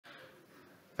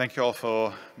Thank you all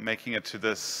for making it to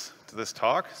this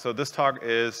talk. So this talk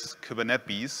is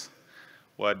Kubernet-Bees,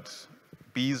 what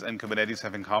bees and Kubernetes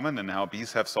have in common, and how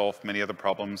bees have solved many other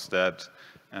problems that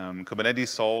Kubernetes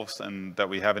solves and that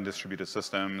we have in distributed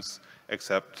systems,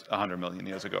 except 100 million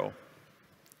years ago.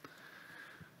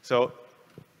 So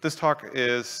this talk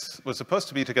was supposed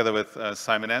to be together with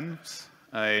Simon Emms,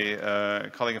 a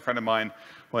colleague and friend of mine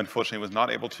who unfortunately was not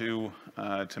able to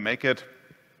make it.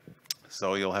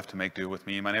 So you'll have to make do with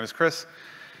me. My name is Chris,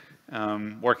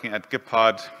 working at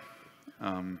Gitpod.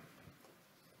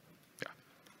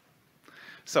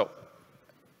 So,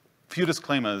 few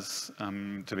disclaimers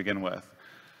to begin with.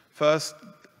 First,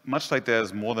 much like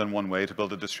there's more than one way to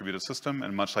build a distributed system,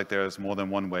 and much like there's more than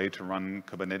one way to run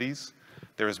Kubernetes,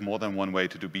 there is more than one way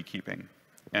to do beekeeping.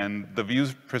 And the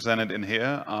views presented in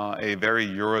here are a very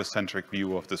Eurocentric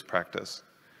view of this practice.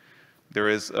 There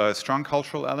is a strong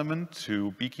cultural element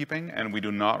to beekeeping, and we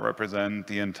do not represent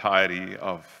the entirety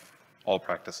of all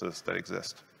practices that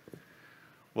exist.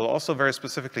 We'll also very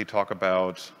specifically talk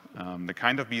about the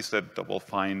kind of bees that we'll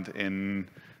find in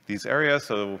these areas,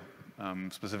 so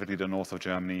specifically the north of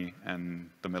Germany and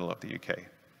the middle of the UK.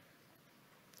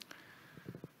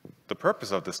 The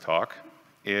purpose of this talk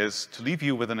is to leave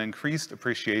you with an increased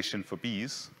appreciation for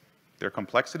bees, their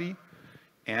complexity,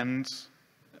 and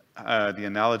the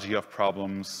analogy of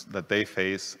problems that they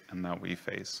face and that we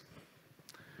face.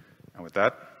 And with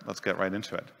that, let's get right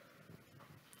into it.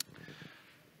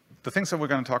 The things that we're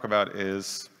going to talk about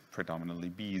is predominantly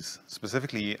bees,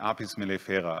 specifically Apis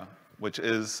mellifera, which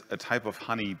is a type of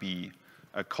honeybee,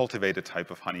 a cultivated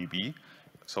type of honeybee.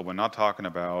 So we're not talking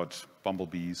about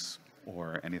bumblebees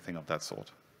or anything of that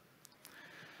sort.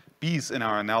 Bees in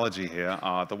our analogy here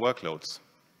are the workloads.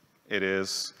 It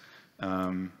is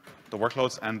the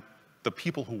workloads and the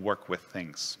people who work with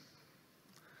things.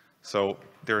 So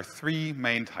there are three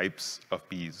main types of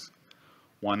bees.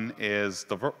 One is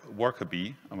the worker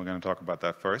bee, and we're going to talk about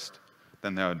that first.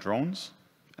 Then there are drones,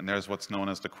 and there's what's known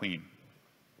as the queen.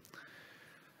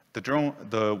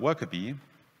 The worker bee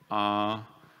are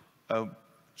a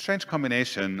strange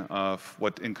combination of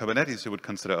what in Kubernetes you would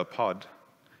consider a pod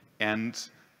and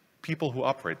people who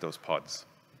operate those pods.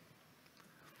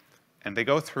 And they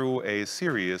go through a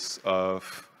series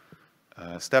of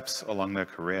steps along their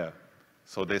career.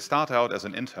 So they start out as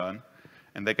an intern,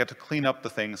 and they get to clean up the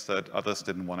things that others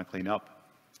didn't want to clean up.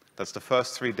 That's the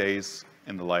first 3 days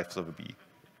in the lives of a bee.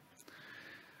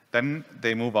 Then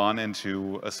they move on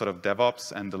into a sort of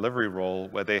DevOps and delivery role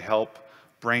where they help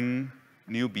bring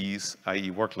new bees, i.e.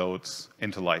 workloads,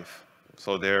 into life.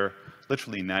 So they're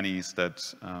literally nannies that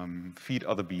feed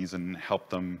other bees and help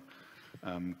them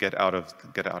get out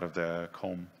of their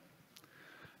comb.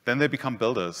 Then they become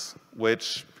builders,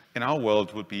 which in our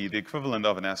world would be the equivalent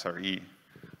of an SRE.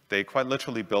 They quite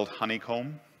literally build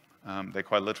honeycomb, they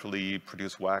quite literally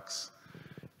produce wax,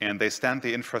 and they stand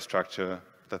the infrastructure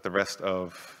that the rest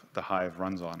of the hive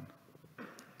runs on.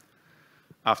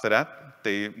 After that,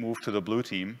 they move to the blue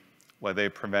team, where they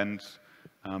prevent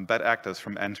bad actors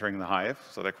from entering the hive,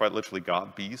 so they're quite literally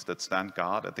guard bees that stand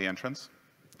guard at the entrance,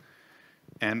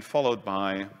 and followed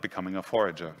by becoming a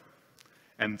forager.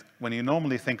 And when you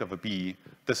normally think of a bee,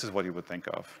 this is what you would think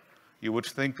of. You would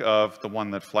think of the one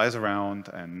that flies around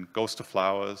and goes to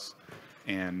flowers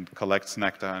and collects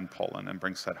nectar and pollen and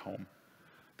brings that home.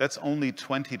 That's only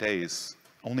 20 days,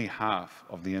 only half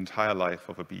of the entire life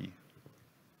of a bee.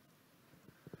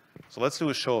 So let's do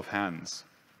a show of hands.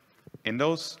 In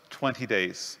those 20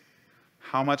 days,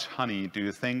 how much honey do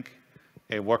you think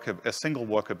a single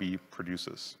worker bee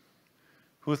produces?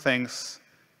 Who thinks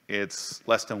it's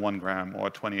less than 1 gram or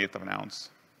 1/28 of an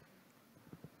ounce?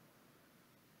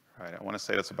 All right, I want to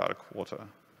say that's about 1/4.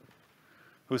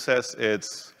 Who says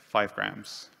it's 5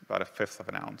 grams, about 1/5 of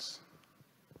an ounce?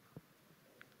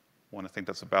 Want to think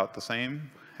that's about the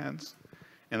same? Hands?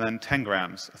 And then 10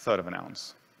 grams, 1/3 of an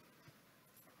ounce.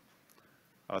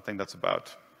 I think that's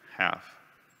about half.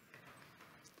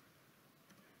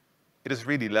 It is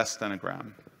really less than 1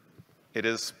 gram. It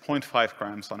is 0.5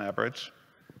 grams on average,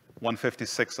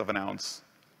 1/56 of an ounce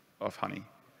of honey.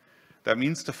 That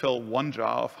means to fill 1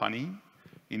 jar of honey,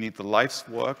 you need the life's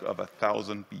work of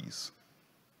 1,000 bees.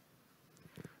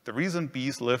 The reason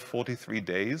bees live 43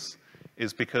 days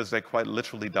is because they quite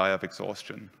literally die of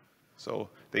exhaustion.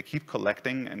 So they keep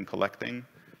collecting and collecting,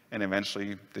 and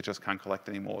eventually they just can't collect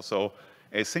anymore. So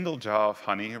a single jar of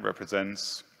honey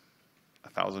represents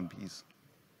 1,000 bees.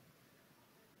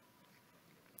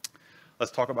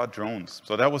 Let's talk about drones.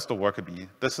 So that was the worker bee.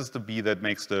 This is the bee that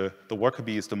makes the worker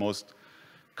bee is the most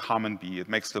common bee. It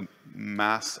makes the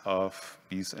mass of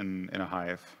bees in a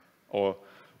hive. Or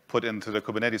put into the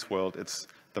Kubernetes world, it's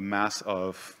the mass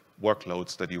of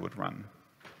workloads that you would run.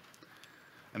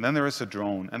 And then there is a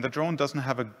drone, and the drone doesn't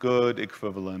have a good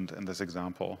equivalent in this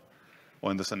example,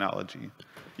 or in this analogy.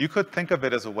 You could think of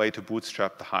it as a way to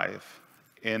bootstrap the hive.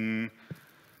 In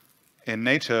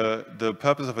nature, the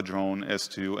purpose of a drone is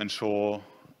to ensure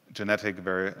genetic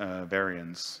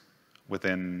variance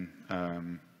within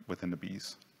the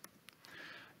bees.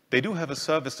 They do have a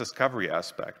service discovery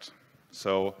aspect.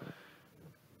 So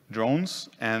drones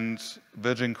and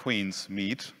virgin queens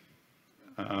meet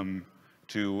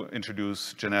to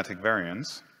introduce genetic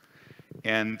variants,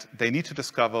 and they need to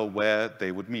discover where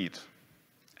they would meet.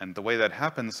 And the way that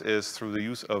happens is through the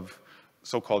use of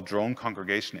so-called drone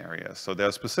congregation areas. So there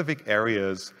are specific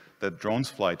areas that drones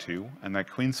fly to and that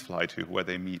queens fly to where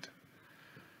they meet.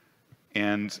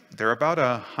 And they're about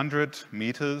 100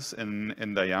 meters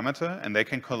in diameter, and they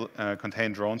can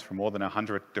contain drones from more than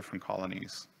 100 different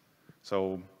colonies.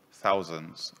 So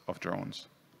thousands of drones.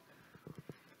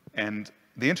 And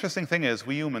the interesting thing is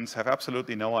we humans have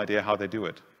absolutely no idea how they do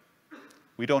it.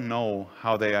 We don't know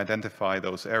how they identify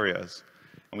those areas,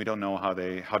 and we don't know how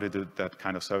to do that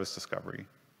kind of service discovery.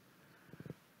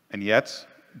 And yet,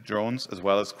 drones as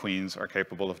well as queens are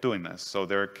capable of doing this. So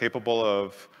they're capable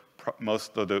of,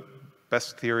 most of the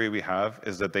best theory we have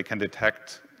is that they can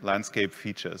detect landscape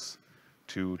features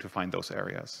to find those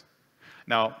areas.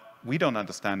 Now, we don't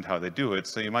understand how they do it,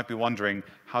 so you might be wondering,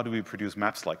 how do we produce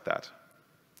maps like that?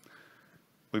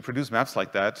 We produce maps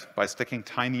like that by sticking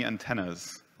tiny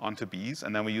antennas onto bees,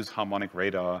 and then we use harmonic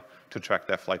radar to track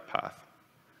their flight path.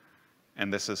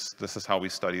 And this is how we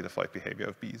study the flight behavior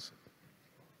of bees.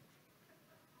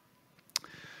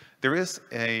 There is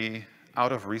a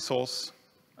resource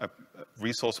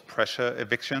pressure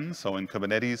eviction. So in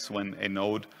Kubernetes, when a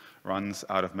node runs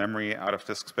out of memory, out of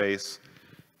disk space,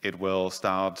 it will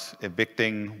start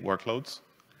evicting workloads.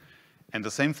 And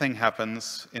the same thing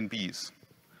happens in bees.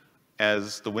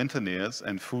 As the winter nears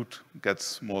and food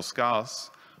gets more scarce,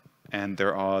 and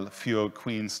there are fewer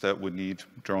queens that would need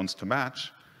drones to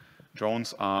match,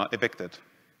 drones are evicted.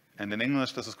 And in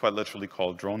English, this is quite literally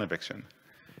called drone eviction.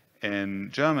 In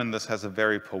German, this has a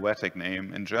very poetic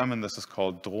name. In German, this is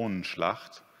called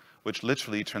Drohnenschlacht, which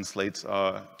literally translates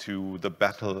to the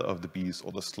battle of the bees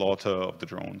or the slaughter of the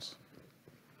drones.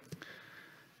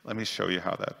 Let me show you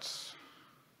how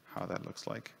that looks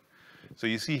like. So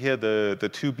you see here the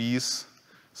two bees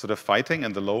sort of fighting,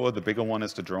 and the lower, the bigger one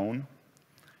is the drone,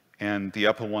 and the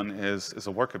upper one is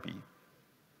a worker bee.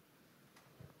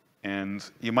 And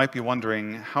you might be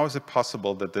wondering, how is it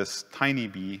possible that this tiny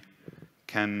bee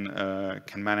can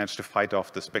manage to fight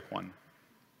off this big one?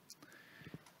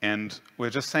 And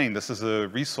we're just saying this is a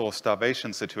resource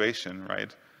starvation situation,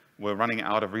 right? We're running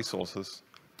out of resources.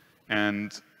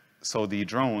 And so the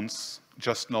drones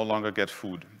just no longer get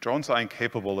food. Drones are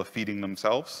incapable of feeding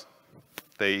themselves.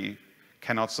 They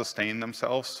cannot sustain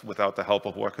themselves without the help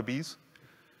of worker bees.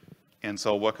 And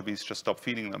so worker bees just stop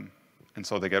feeding them. And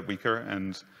so they get weaker,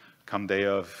 and come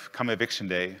eviction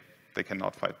day, they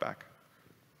cannot fight back.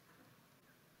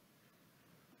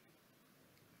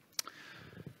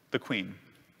 The queen.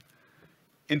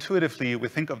 Intuitively, we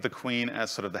think of the queen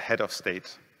as sort of the head of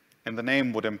state, and the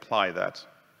name would imply that.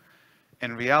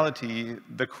 In reality,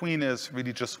 the queen is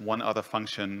really just one other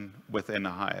function within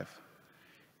a hive.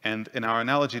 And in our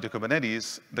analogy to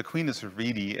Kubernetes, the queen is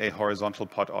really a horizontal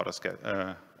pod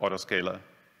autoscaler.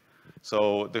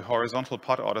 So the horizontal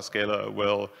pod autoscaler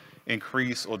will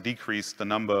increase or decrease the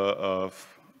number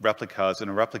of replicas in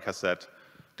a replica set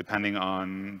depending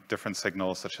on different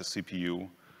signals such as CPU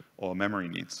or memory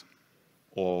needs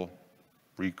or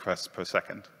requests per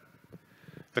second.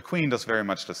 The queen does very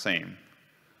much the same.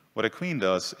 What a queen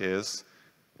does is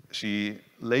she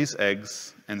lays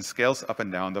eggs and scales up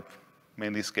and down,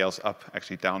 mainly scales up,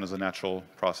 actually down is a natural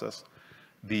process,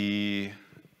 the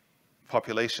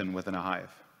population within a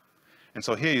hive. And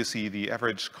so here you see the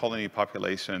average colony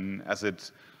population as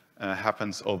it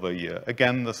happens over a year.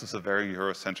 Again, this is a very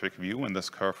Eurocentric view, and this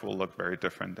curve will look very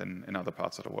different in other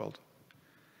parts of the world.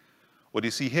 What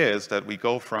you see here is that we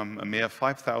go from a mere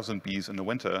 5,000 bees in the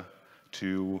winter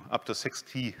to up to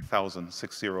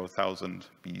 60,000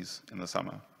 bees in the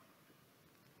summer.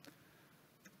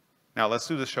 Now let's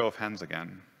do the show of hands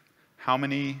again.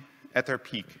 At their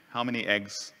peak, how many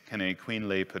eggs can a queen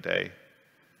lay per day?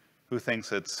 Who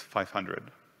thinks it's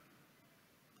 500?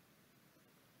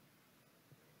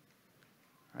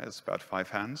 That's about 5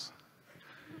 hands.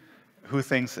 Who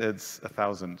thinks it's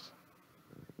 1,000?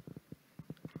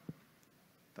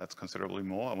 That's considerably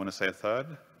more. I want to say a third.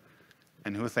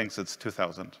 And who thinks it's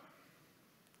 2,000?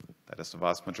 That is the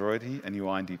vast majority, and you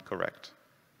are indeed correct.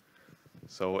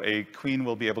 So a queen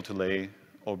will be able to lay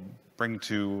or bring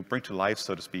to life,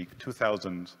 so to speak,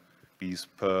 2,000 bees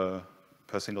per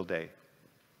single day.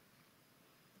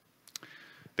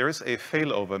 There is a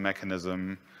failover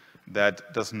mechanism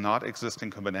that does not exist in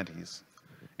Kubernetes.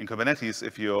 In Kubernetes,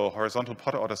 if your horizontal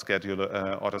pod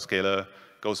autoscaler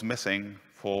goes missing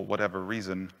for whatever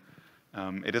reason,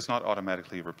 it is not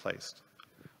automatically replaced.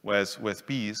 Whereas with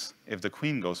bees, if the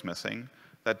queen goes missing,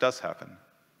 that does happen.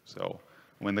 So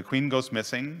when the queen goes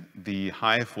missing, the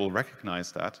hive will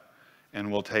recognize that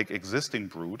and will take existing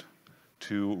brood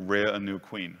to rear a new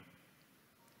queen.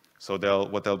 So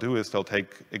what they'll do is they'll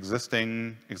take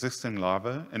existing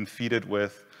larvae and feed it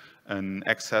with an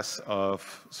excess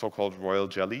of so-called royal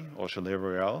jelly, or gelée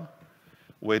royale,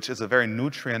 which is a very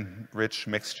nutrient-rich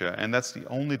mixture. And that's the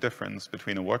only difference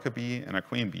between a worker bee and a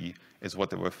queen bee, is what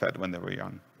they were fed when they were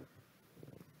young.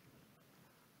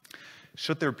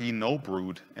 Should there be no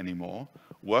brood anymore,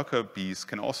 worker bees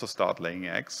can also start laying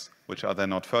eggs, which are then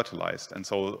not fertilized. And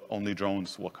so only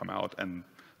drones will come out, and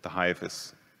the hive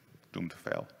is doomed to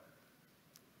fail.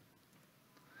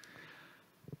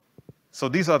 So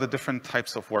these are the different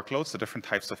types of workloads, the different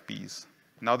types of bees.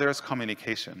 Now there's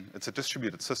communication. It's a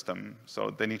distributed system, so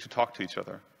they need to talk to each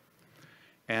other.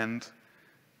 And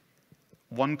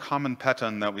one common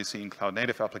pattern that we see in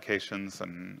cloud-native applications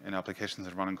and in applications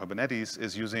that run on Kubernetes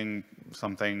is using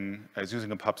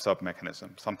a pub/sub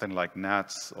mechanism, something like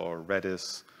Nats or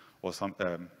Redis or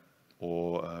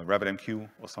RabbitMQ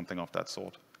or something of that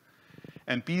sort.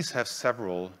 And bees have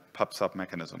several pub/sub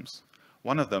mechanisms.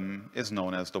 One of them is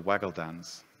known as the waggle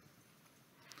dance.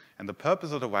 And the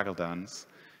purpose of the waggle dance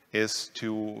is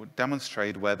to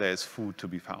demonstrate where there is food to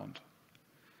be found.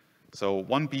 So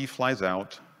one bee flies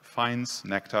out, finds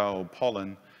nectar or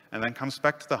pollen, and then comes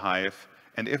back to the hive,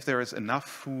 and if there is enough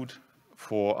food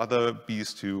for other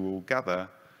bees to gather,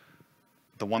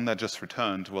 the one that just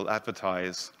returned will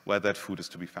advertise where that food is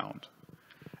to be found.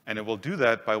 And it will do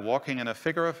that by walking in a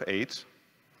figure of 8,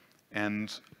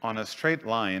 and on a straight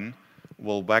line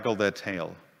will waggle their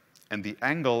tail. And the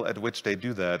angle at which they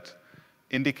do that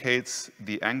indicates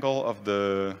the angle of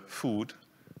the food,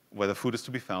 where the food is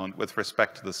to be found, with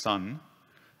respect to the sun,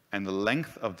 and the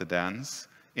length of the dance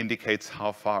indicates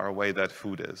how far away that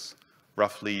food is,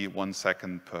 roughly 1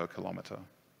 second per kilometer.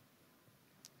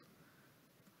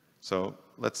 So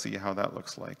let's see how that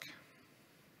looks like.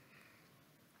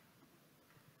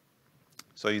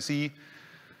 So you see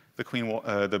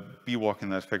the bee walking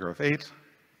that figure of 8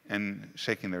 and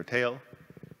shaking their tail,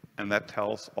 and that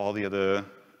tells all the other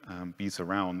bees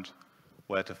around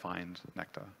where to find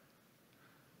nectar.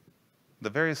 The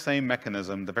very same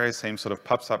mechanism, the very same sort of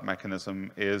pub/sub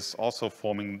mechanism also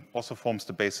forms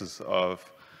the basis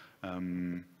of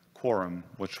quorum,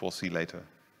 which we'll see later.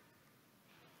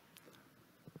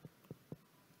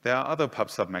 There are other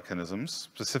pub/sub mechanisms,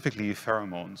 specifically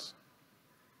pheromones.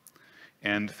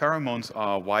 And pheromones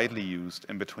are widely used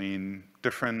in between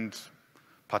different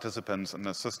participants in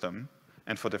the system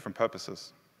and for different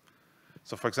purposes.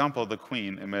 So for example, the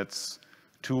queen emits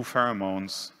 2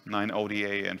 pheromones,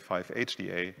 9-ODA and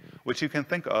 5-HDA, which you can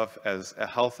think of as a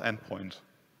health endpoint.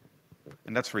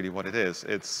 And that's really what it is.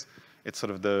 It's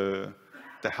sort of the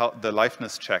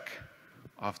liveness check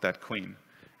of that queen.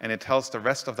 And it tells the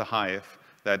rest of the hive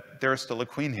that there is still a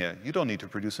queen here. You don't need to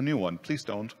produce a new one. Please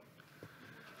don't.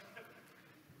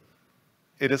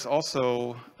 It is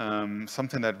also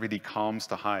something that really calms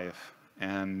the hive.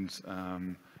 And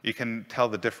you can tell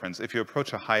the difference. If you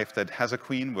approach a hive that has a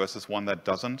queen versus one that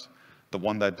doesn't, the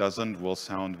one that doesn't will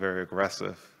sound very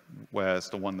aggressive, whereas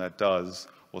the one that does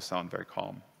will sound very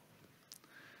calm.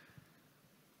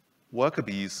 Worker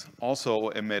bees also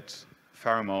emit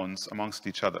pheromones amongst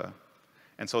each other.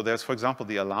 And so there's, for example,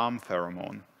 the alarm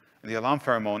pheromone. And the alarm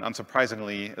pheromone,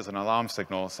 unsurprisingly, is an alarm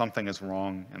signal. Something is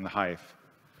wrong in the hive.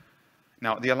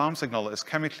 Now, the alarm signal is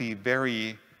chemically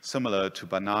very similar to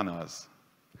bananas.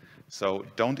 So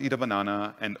don't eat a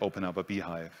banana and open up a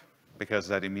beehive, because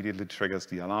that immediately triggers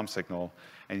the alarm signal,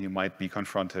 and you might be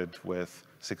confronted with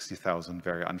 60,000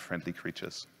 very unfriendly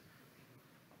creatures.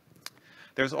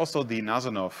 There's also the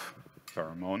Nasonov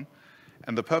pheromone,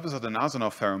 and the purpose of the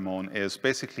Nasonov pheromone is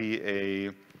basically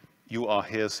a "you are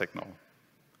here" signal.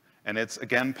 And it's,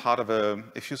 again, part of a,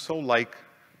 if you so like,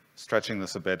 stretching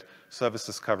this a bit, service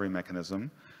discovery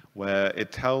mechanism, where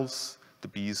it tells the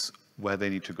bees where they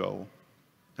need to go.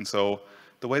 And so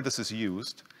the way this is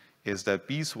used is that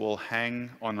bees will hang,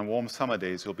 on warm summer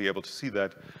days, you'll be able to see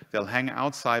that, they'll hang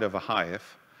outside of a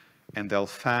hive, and they'll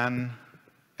fan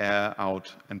air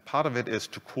out. And part of it is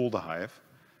to cool the hive.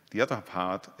 The other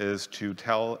part is to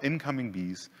tell incoming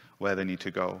bees where they need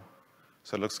to go.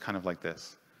 So it looks kind of like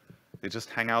this. They just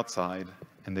hang outside,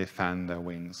 and they fan their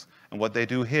wings. And what they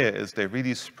do here is they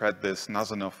really spread this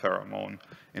Nasanov pheromone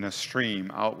in a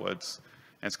stream outwards.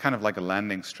 And it's kind of like a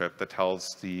landing strip that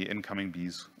tells the incoming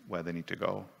bees where they need to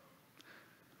go.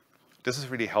 This is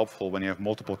really helpful when you have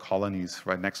multiple colonies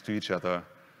right next to each other,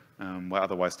 where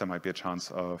otherwise there might be a chance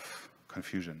of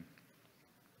confusion.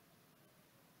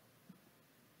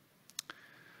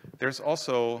 There's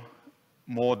also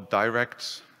more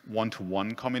direct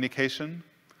one-to-one communication,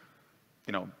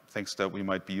 things that we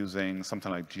might be using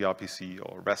something like gRPC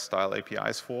or REST-style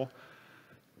APIs for.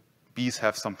 Bees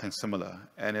have something similar,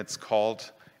 and its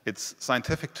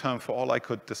scientific term, for all I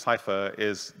could decipher,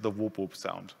 is the whoop-whoop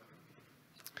sound.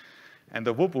 And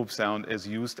the whoop-whoop sound is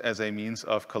used as a means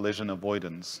of collision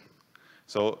avoidance.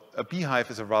 So a beehive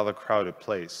is a rather crowded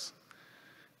place,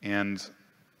 and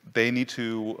they need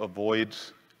to avoid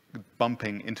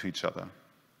bumping into each other.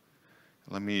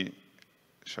 Let me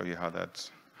show you how that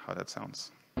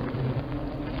sounds.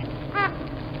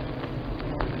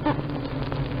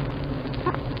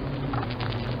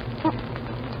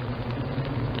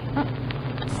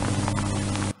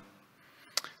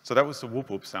 So that was the whoop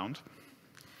whoop sound.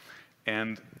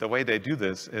 And the way they do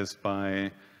this is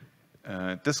by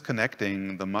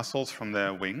disconnecting the muscles from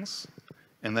their wings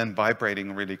and then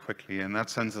vibrating really quickly. And that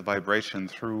sends a vibration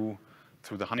through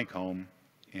the honeycomb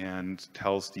and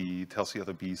tells the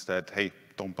other bees that, hey,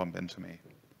 don't bump into me.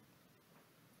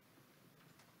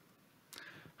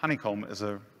 Honeycomb is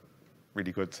a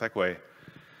really good segue.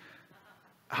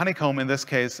 Honeycomb, in this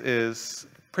case, is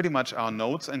pretty much our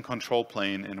nodes and control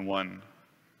plane in one.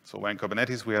 So where in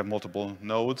Kubernetes we have multiple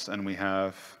nodes, and we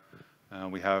have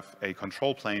a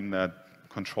control plane that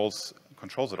controls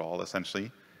it all,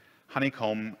 essentially.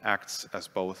 Honeycomb acts as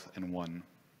both in one.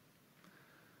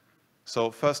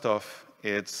 So first off,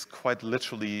 it's quite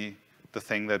literally the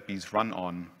thing that bees run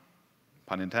on,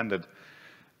 pun intended.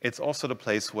 It's also the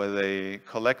place where they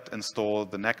collect and store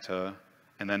the nectar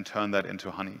and then turn that into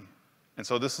honey. And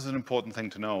so this is an important thing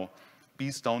to know.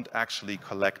 Bees don't actually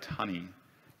collect honey.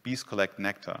 Bees collect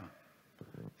nectar,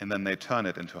 and then they turn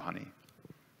it into honey.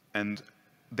 And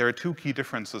there are two key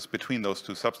differences between those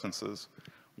two substances.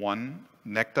 One,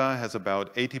 nectar has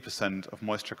about 80% of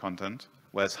moisture content,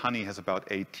 whereas honey has about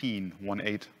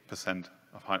 18%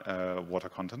 of water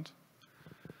content.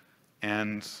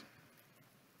 And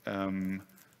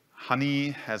honey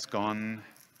has gone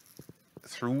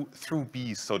through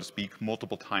bees, so to speak,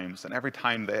 multiple times. And every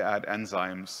time they add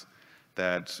enzymes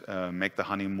that make the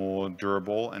honey more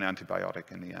durable and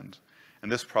antibiotic in the end.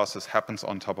 And this process happens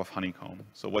on top of honeycomb.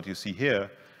 So what you see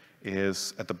here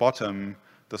is at the bottom,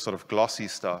 the sort of glossy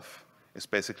stuff is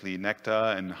basically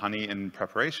nectar and honey in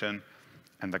preparation.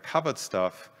 And the covered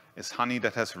stuff is honey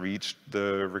that has reached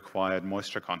the required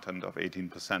moisture content of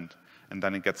 18%. And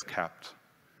then it gets capped.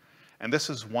 And this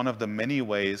is one of the many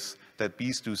ways that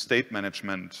bees do state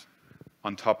management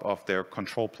on top of their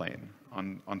control plane,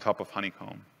 on top of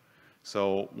honeycomb.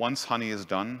 So once honey is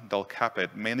done, they'll cap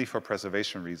it, mainly for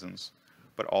preservation reasons,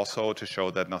 but also to show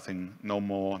that no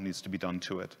more needs to be done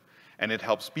to it. And it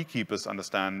helps beekeepers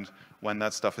understand when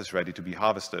that stuff is ready to be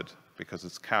harvested, because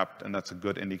it's capped, and that's a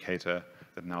good indicator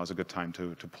that now is a good time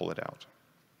to pull it out.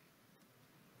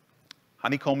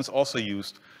 Honeycomb is also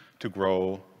used to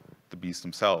grow the bees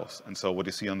themselves. And so what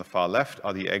you see on the far left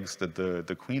are the eggs that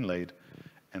the queen laid.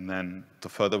 And then the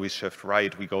further we shift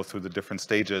right, we go through the different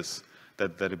stages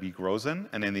that a bee grows in.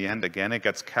 And in the end, again, it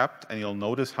gets capped. And you'll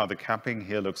notice how the capping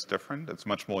here looks different. It's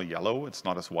much more yellow. It's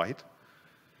not as white.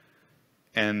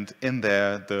 And in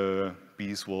there, the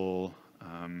bees will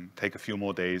take a few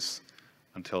more days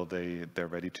until they're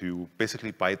ready to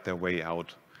basically bite their way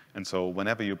out. And so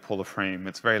whenever you pull a frame,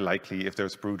 it's very likely, if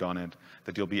there's brood on it,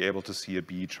 that you'll be able to see a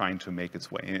bee trying to make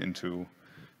its way into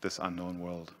this unknown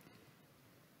world.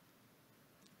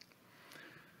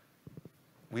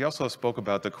 We also spoke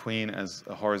about the queen as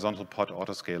a horizontal pod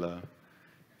autoscaler.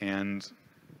 And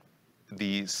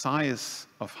the size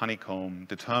of honeycomb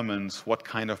determines what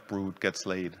kind of brood gets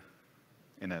laid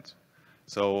in it.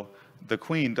 So the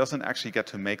queen doesn't actually get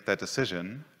to make that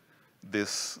decision.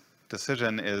 This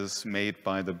decision is made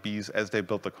by the bees as they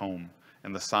build the comb,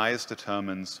 and the size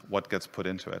determines what gets put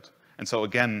into it. And so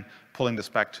again, pulling this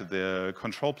back to the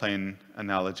control plane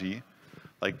analogy,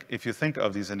 like if you think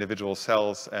of these individual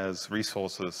cells as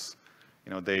resources,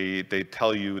 they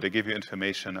tell you, they give you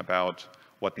information about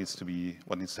what needs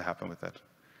to happen with it.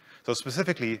 So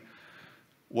specifically,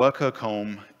 worker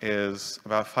comb is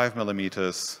about 5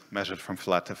 millimeters measured from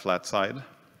flat to flat side.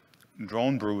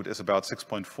 Drone brood is about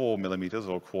 6.4 millimeters,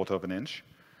 or a quarter of an inch.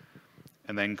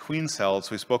 And then queen cells,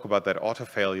 we spoke about that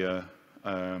auto-failure,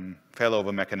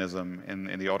 failover mechanism in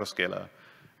the autoscaler.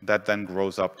 that then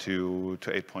grows up to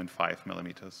 8.5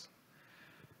 millimeters.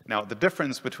 Now, the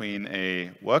difference between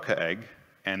a worker egg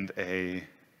and a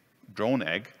drone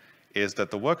egg is that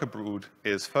the worker brood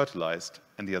is fertilized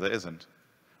and the other isn't,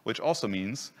 which also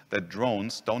means that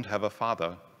drones don't have a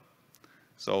father.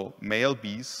 So male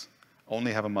bees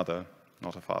only have a mother,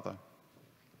 not a father.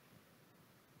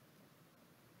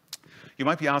 You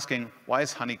might be asking, why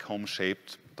is honeycomb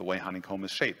shaped the way honeycomb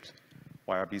is shaped?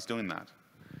 Why are bees doing that?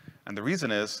 And the reason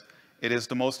is, it is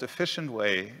the most efficient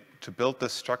way to build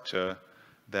this structure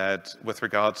that with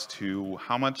regards to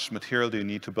how much material do you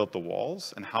need to build the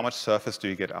walls and how much surface do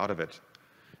you get out of it.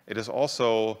 It is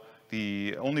also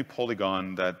the only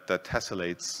polygon that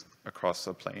tessellates across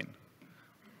a plane.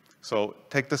 So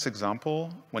take this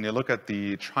example. When you look at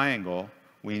the triangle,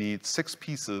 we need 6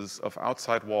 pieces of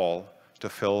outside wall to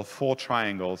fill 4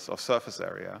 triangles of surface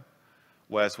area,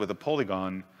 whereas with a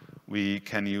polygon, we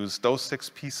can use those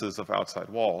 6 pieces of outside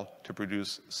wall to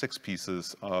produce 6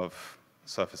 pieces of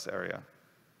surface area.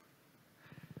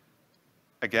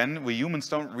 Again, we humans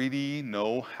don't really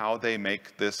know how they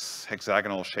make this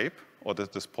hexagonal shape, or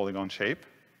this polygon shape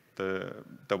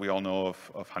that we all know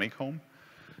of honeycomb.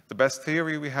 The best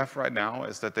theory we have right now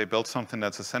is that they build something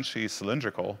that's essentially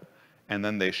cylindrical, and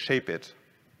then they shape it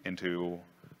into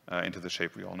the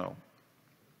shape we all know.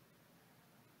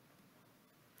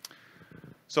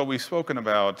 So we've spoken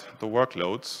about the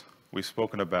workloads, we've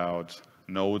spoken about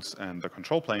nodes and the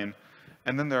control plane,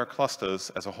 and then there are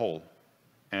clusters as a whole.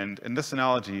 And in this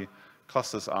analogy,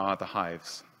 clusters are the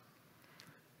hives.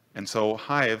 And so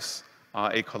hives are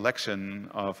a collection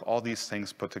of all these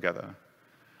things put together.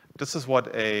 This is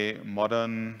what a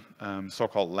modern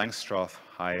so-called Langstroth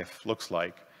hive looks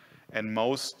like. And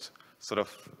most sort of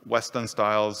Western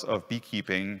styles of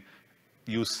beekeeping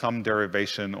use some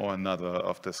derivation or another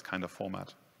of this kind of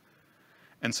format.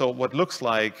 And so what looks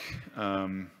like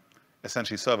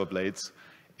essentially server blades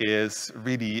is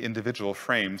really individual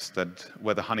frames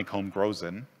where the honeycomb grows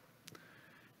in.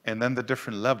 And then the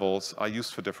different levels are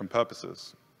used for different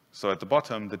purposes. So at the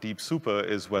bottom, the deep super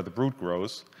is where the brood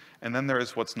grows. And then there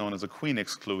is what's known as a queen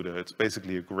excluder. It's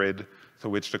basically a grid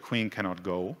through which the queen cannot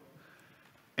go.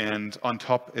 And on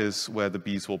top is where the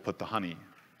bees will put the honey.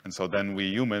 And so then we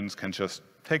humans can just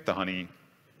take the honey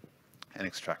and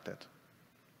extract it.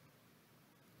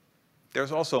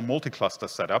 There's also multi-cluster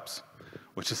setups,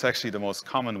 which is actually the most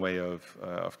common way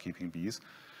of keeping bees,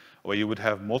 where you would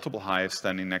have multiple hives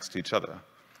standing next to each other.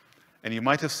 And you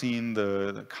might have seen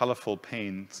the colorful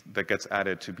paint that gets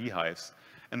added to beehives.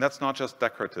 And that's not just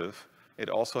decorative, it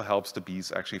also helps the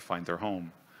bees actually find their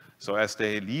home. So as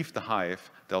they leave the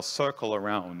hive, they'll circle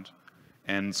around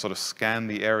and sort of scan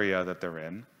the area that they're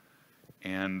in,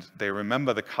 and they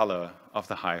remember the color of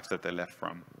the hive that they left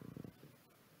from.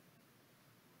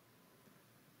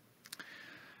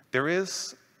 There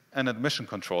is an admission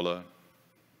controller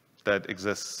that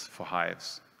exists for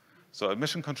hives. So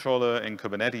admission controller in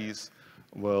Kubernetes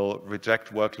will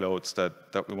reject workloads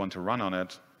that we want to run on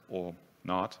it or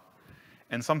not.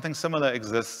 And something similar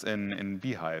exists in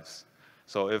beehives.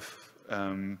 So if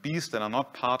bees that are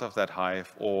not part of that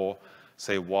hive, or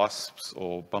say wasps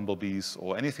or bumblebees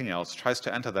or anything else tries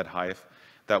to enter that hive,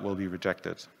 that will be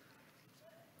rejected.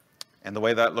 And the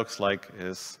way that looks like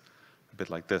is a bit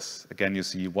like this. Again, you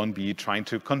see one bee trying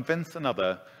to convince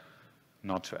another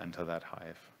not to enter that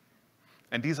hive.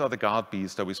 And these are the guard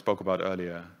bees that we spoke about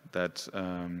earlier that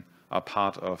are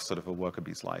part of sort of a worker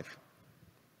bee's life.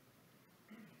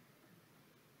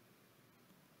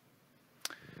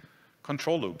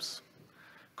 Control loops.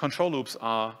 Control loops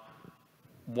are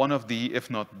one of the, if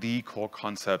not the core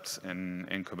concepts in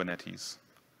Kubernetes.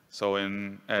 So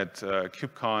at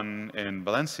KubeCon in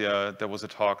Valencia, there was a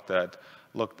talk that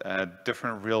looked at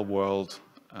different real-world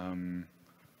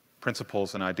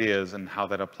principles and ideas and how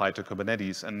that applied to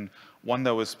Kubernetes. And one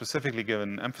that was specifically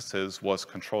given emphasis was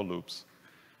control loops.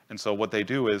 And so what they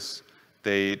do is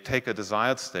they take a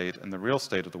desired state in the real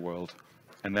state of the world,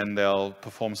 and then they'll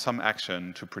perform some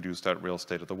action to produce that real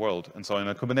state of the world. And so in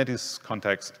a Kubernetes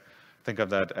context, think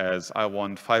of that as I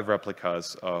want 5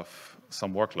 replicas of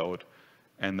some workload,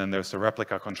 and then there's a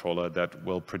replica controller that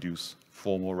will produce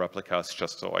 4 more replicas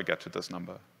just so I get to this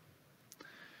number.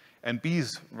 And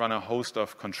bees run a host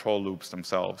of control loops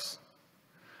themselves.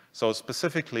 So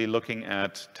specifically looking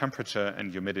at temperature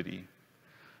and humidity.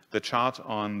 The chart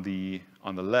on the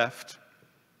left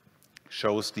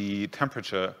shows the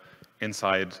temperature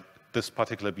inside this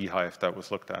particular beehive that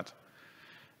was looked at.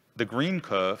 The green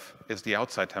curve is the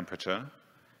outside temperature,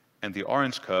 and the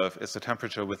orange curve is the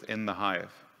temperature within the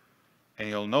hive. And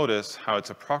you'll notice how it's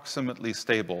approximately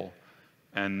stable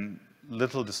and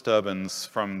little disturbance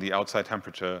from the outside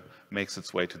temperature makes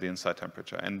its way to the inside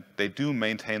temperature. And they do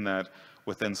maintain that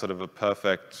within sort of a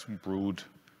perfect brood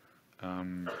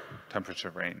temperature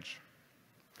range.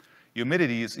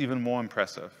 Humidity is even more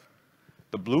impressive.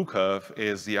 The blue curve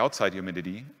is the outside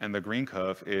humidity, and the green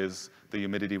curve is the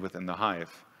humidity within the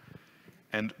hive.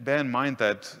 And bear in mind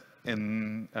that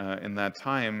in that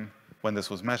time, when this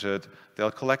was measured,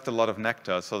 they'll collect a lot of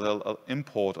nectar, so they'll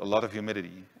import a lot of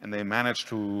humidity, and they manage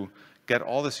to get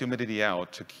all this humidity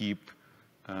out to keep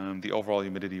the overall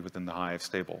humidity within the hive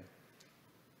stable.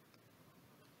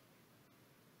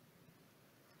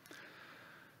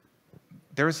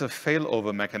 There is a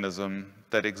failover mechanism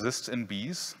that exists in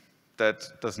bees that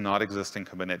does not exist in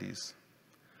Kubernetes.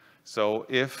 So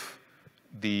if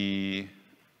the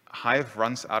hive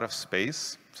runs out of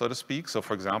space, so to speak, so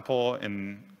for example,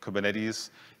 in Kubernetes,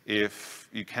 if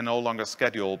you can no longer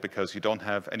schedule because you don't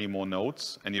have any more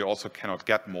nodes, and you also cannot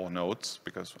get more nodes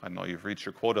because, I don't know, you've reached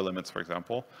your quota limits, for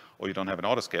example, or you don't have an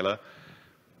autoscaler,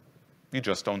 you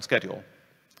just don't schedule.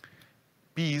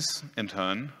 Bees, in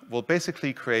turn, will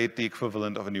basically create the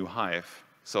equivalent of a new hive.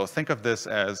 So think of this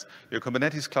as your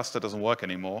Kubernetes cluster doesn't work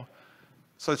anymore,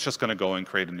 so it's just going to go and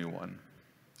create a new one.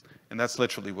 And that's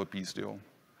literally what bees do.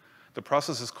 The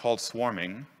process is called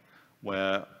swarming,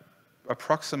 where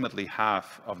approximately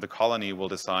half of the colony will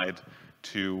decide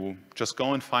to just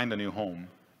go and find a new home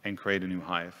and create a new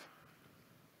hive.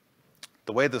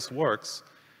 The way this works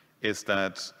is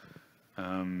that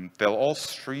they'll all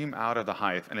stream out of the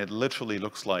hive, and it literally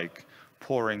looks like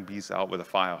pouring bees out with a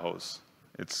fire hose.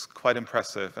 It's quite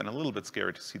impressive and a little bit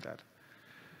scary to see that.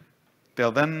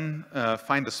 They'll then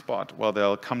find a spot where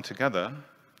they'll come together,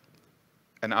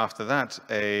 and after that,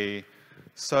 a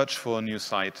search for a new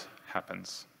site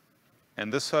happens.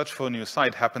 And this search for a new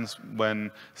site happens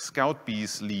when scout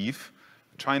bees leave,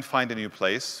 try and find a new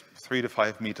place, 3 to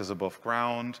 5 meters above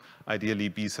ground. Ideally,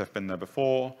 bees have been there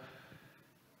before.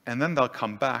 And then they'll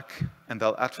come back and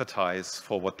they'll advertise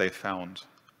for what they found.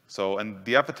 So, and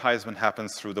the advertisement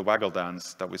happens through the waggle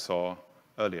dance that we saw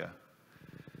earlier.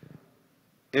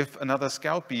 If another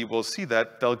scout bee will see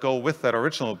that, they'll go with that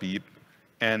original bee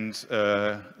and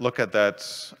look at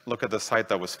the site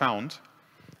that was found.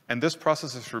 And this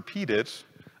process is repeated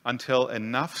until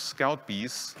enough scout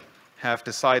bees have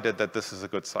decided that this is a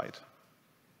good site.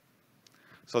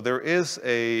 So there is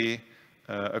a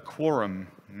quorum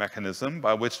mechanism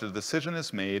by which the decision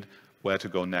is made where to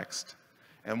go next.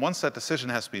 And once that decision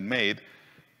has been made,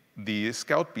 the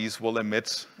scout bees will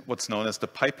emit what's known as the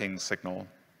piping signal.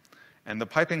 And the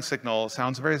piping signal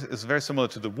is very similar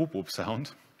to the whoop whoop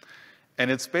sound.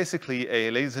 And it's basically a,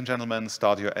 ladies and gentlemen,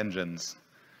 start your engines.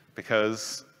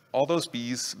 Because all those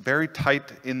bees very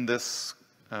tight in this,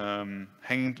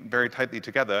 hanging very tightly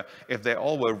together, if they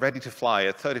all were ready to fly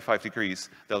at 35 degrees,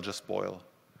 they'll just boil.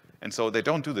 And so they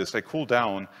don't do this, they cool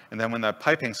down, and then when that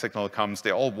piping signal comes,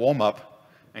 they all warm up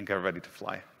and get ready to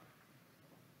fly.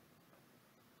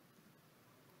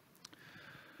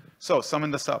 So, summing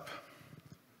this up,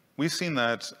 we've seen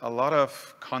that a lot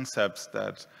of concepts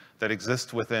that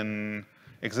exist within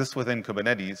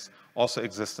Kubernetes also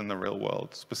exist in the real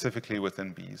world, specifically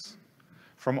within bees.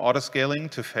 From autoscaling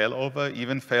to failover,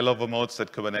 even failover modes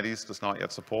that Kubernetes does not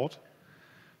yet support,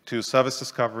 to service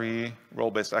discovery,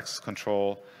 role-based access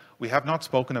control. We have not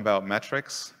spoken about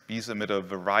metrics. Bees emit a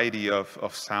variety of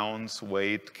sounds,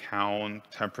 weight, count,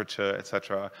 temperature,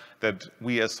 etc., that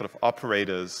we as sort of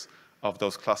operators of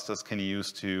those clusters can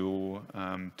use to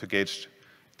gauge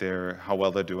how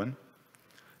well they're doing.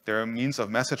 There are means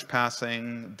of message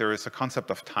passing. There is a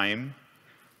concept of time,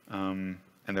 and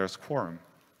there's quorum.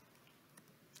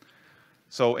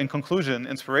 So in conclusion,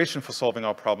 inspiration for solving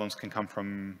our problems can come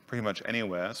from pretty much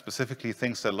anywhere, specifically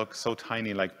things that look so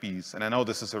tiny like bees. And I know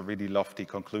this is a really lofty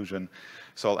conclusion,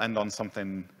 so I'll end on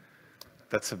something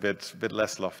that's a bit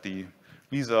less lofty.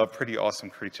 Bees are pretty awesome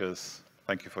creatures.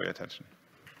 Thank you for your attention.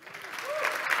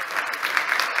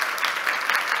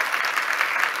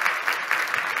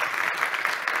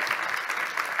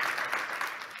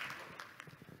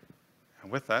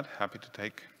 And with that, happy to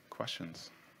take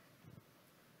questions.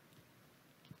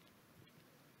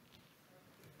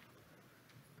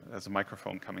 There's a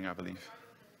microphone coming, I believe.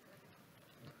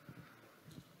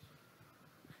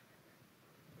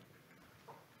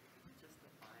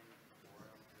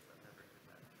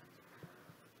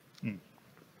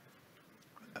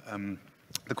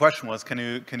 The question was, can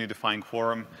you define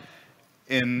quorum?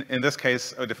 In this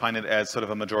case, I define it as sort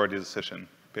of a majority decision,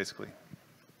 basically.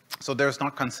 So there's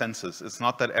not consensus. It's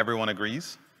not that everyone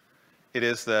agrees. It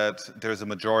is that there's a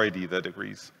majority that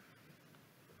agrees.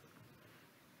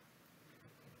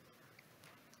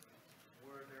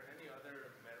 Were there any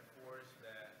other metaphors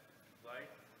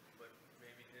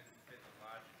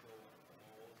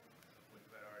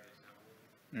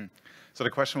So the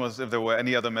question was if there were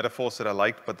any other metaphors that I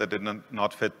liked, but that did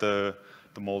not fit the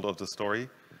mold of the story.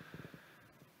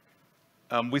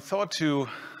 We thought to,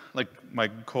 like my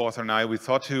co-author and I, we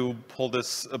thought to pull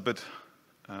this a bit,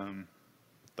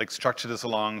 like structure this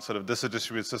along sort of this is a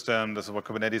distributed system, this is what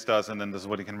Kubernetes does, and then this is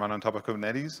what you can run on top of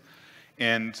Kubernetes.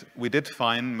 And we did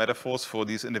find metaphors for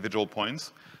these individual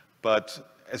points,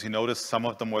 but as you noticed, some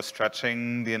of them were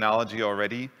stretching the analogy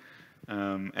already.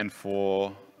 And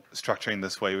for structuring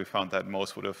this way, we found that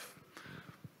most would have,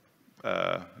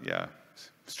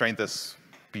 strained this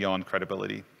beyond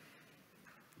credibility.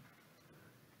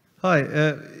 Hi,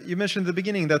 you mentioned at the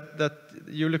beginning that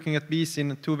you're looking at bees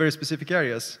in 2 very specific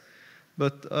areas,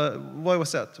 but why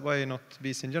was that? Why not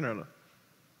bees in general?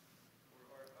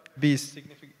 Bees,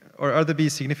 or are the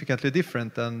bees significantly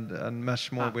different and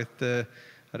match more with,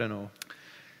 I don't know,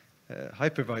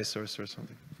 hypervisors or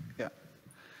something? Yeah.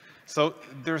 So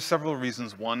there are several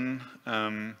reasons. One,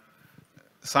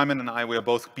 Simon and I, we are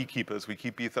both beekeepers. We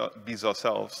keep bees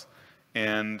ourselves.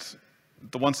 And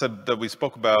the ones that we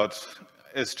spoke about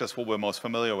is just what we're most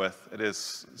familiar with. It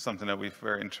is something that we've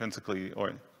very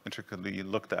intricately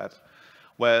looked at.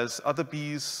 Whereas other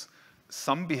bees,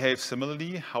 some behave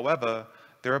similarly. However,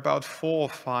 there are about 4 or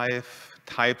 5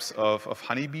 types of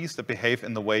honeybees that behave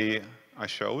in the way I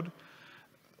showed.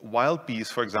 Wild bees,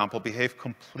 for example, behave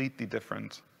completely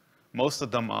different. Most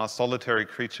of them are solitary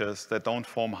creatures that don't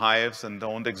form hives and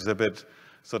don't exhibit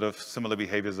sort of similar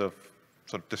behaviors of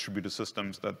sort of distributed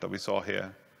systems that we saw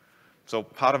here. So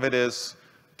part of it is,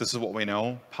 this is what we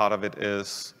know. Part of it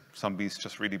is, some bees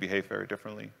just really behave very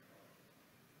differently.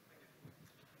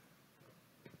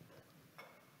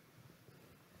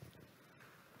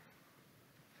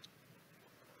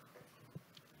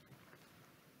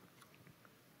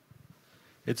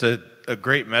 It's a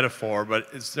great metaphor, but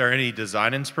is there any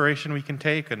design inspiration we can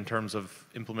take in terms of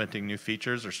implementing new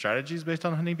features or strategies based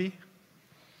on honeybee?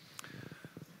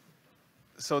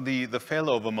 So the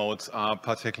failover modes are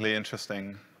particularly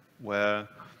interesting, where,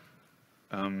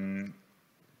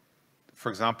 for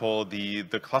example, the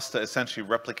cluster essentially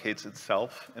replicates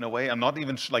itself in a way. I'm not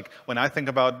even, like, when I think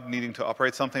about needing to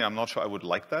operate something, I'm not sure I would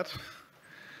like that.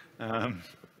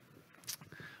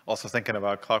 Also thinking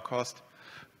about cloud cost.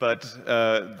 But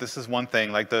this is one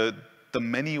thing, like the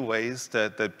many ways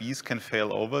that bees can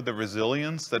fail over, the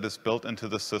resilience that is built into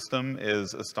the system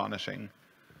is astonishing.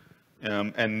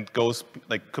 And goes,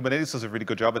 like, Kubernetes does a really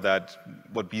good job at that.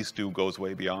 What bees do goes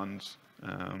way beyond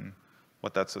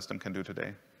what that system can do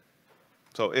today.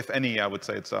 So if any, I would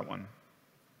say it's that one.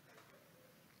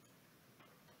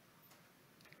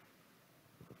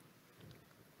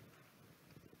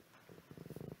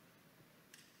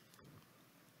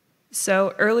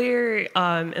 So earlier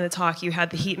in the talk, you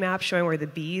had the heat map showing where the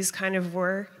bees kind of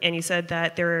were, and you said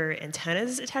that there are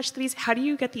antennas attached to the bees. How do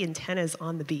you get the antennas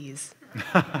on the bees?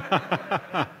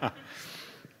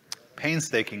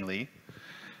 Painstakingly.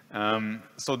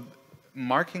 So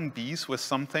marking bees with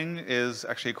something is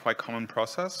actually a quite common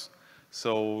process.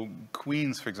 So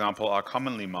queens, for example, are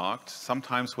commonly marked,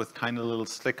 sometimes with tiny little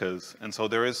stickers. And so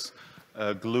there is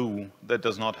glue that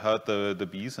does not hurt the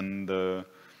bees, and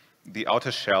the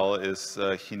outer shell is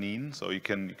chinin, so you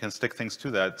can stick things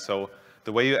to that. So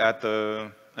the way you add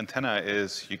the antenna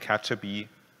is you catch a bee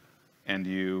and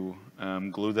you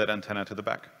glue that antenna to the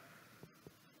back.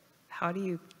 How do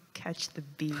you catch the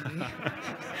bee?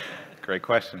 Great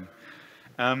question.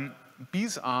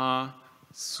 Bees are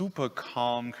super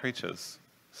calm creatures.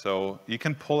 So you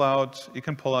can pull out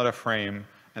a frame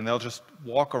and they'll just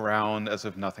walk around as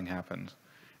if nothing happened.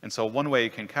 And so one way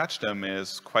you can catch them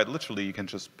is, quite literally, you can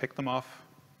just pick them off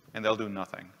and they'll do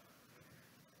nothing.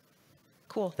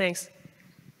 Cool, thanks.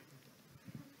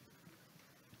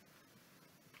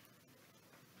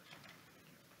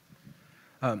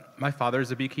 My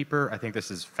father's a beekeeper. I think this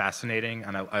is fascinating,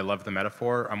 and I love the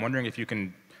metaphor. I'm wondering if you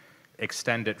can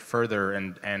extend it further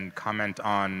and comment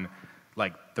on,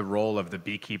 like, the role of the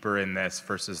beekeeper in this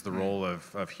versus the role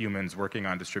of humans working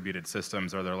on distributed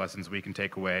systems. Are there lessons we can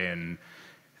take away, and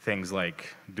things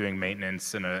like doing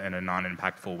maintenance in a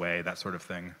non-impactful way, that sort of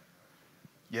thing?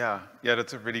 Yeah,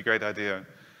 that's a really great idea.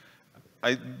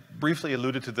 I briefly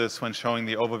alluded to this when showing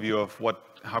the overview of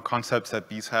how concepts that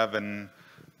bees have and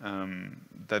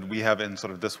that we have in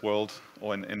sort of this world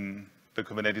or in the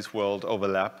Kubernetes world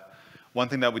overlap. One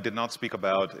thing that we did not speak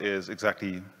about is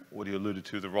exactly what you alluded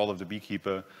to, the role of the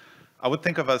beekeeper. I would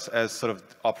think of us as sort of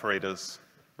operators,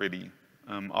 really.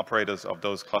 Operators of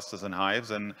those clusters and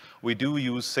hives, and we do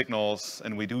use signals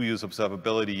and we do use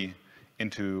observability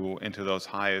into those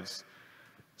hives.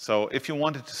 So if you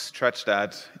wanted to stretch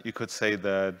that, you could say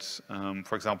that,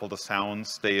 for example, the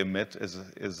sounds they emit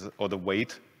or the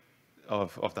weight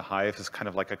of the hive is kind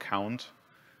of like a count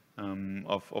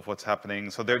of what's happening.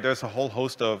 So there's a whole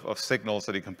host of signals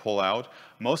that you can pull out.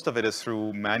 Most of it is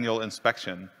through manual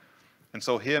inspection. And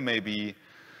so here maybe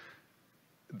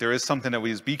there is something that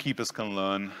we as beekeepers can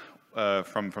learn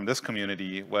from this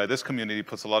community, where this community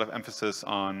puts a lot of emphasis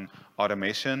on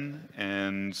automation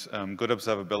and good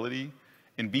observability.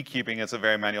 In beekeeping, it's a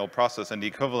very manual process, and the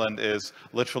equivalent is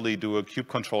literally do a kube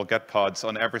control Gitpods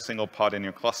on every single pod in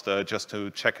your cluster just to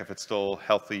check if it's still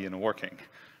healthy and working.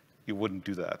 You wouldn't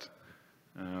do that,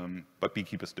 but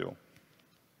beekeepers do.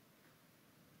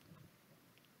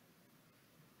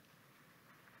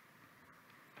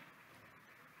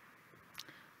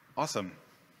 Awesome.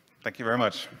 Thank you very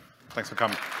much. Thanks for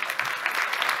coming.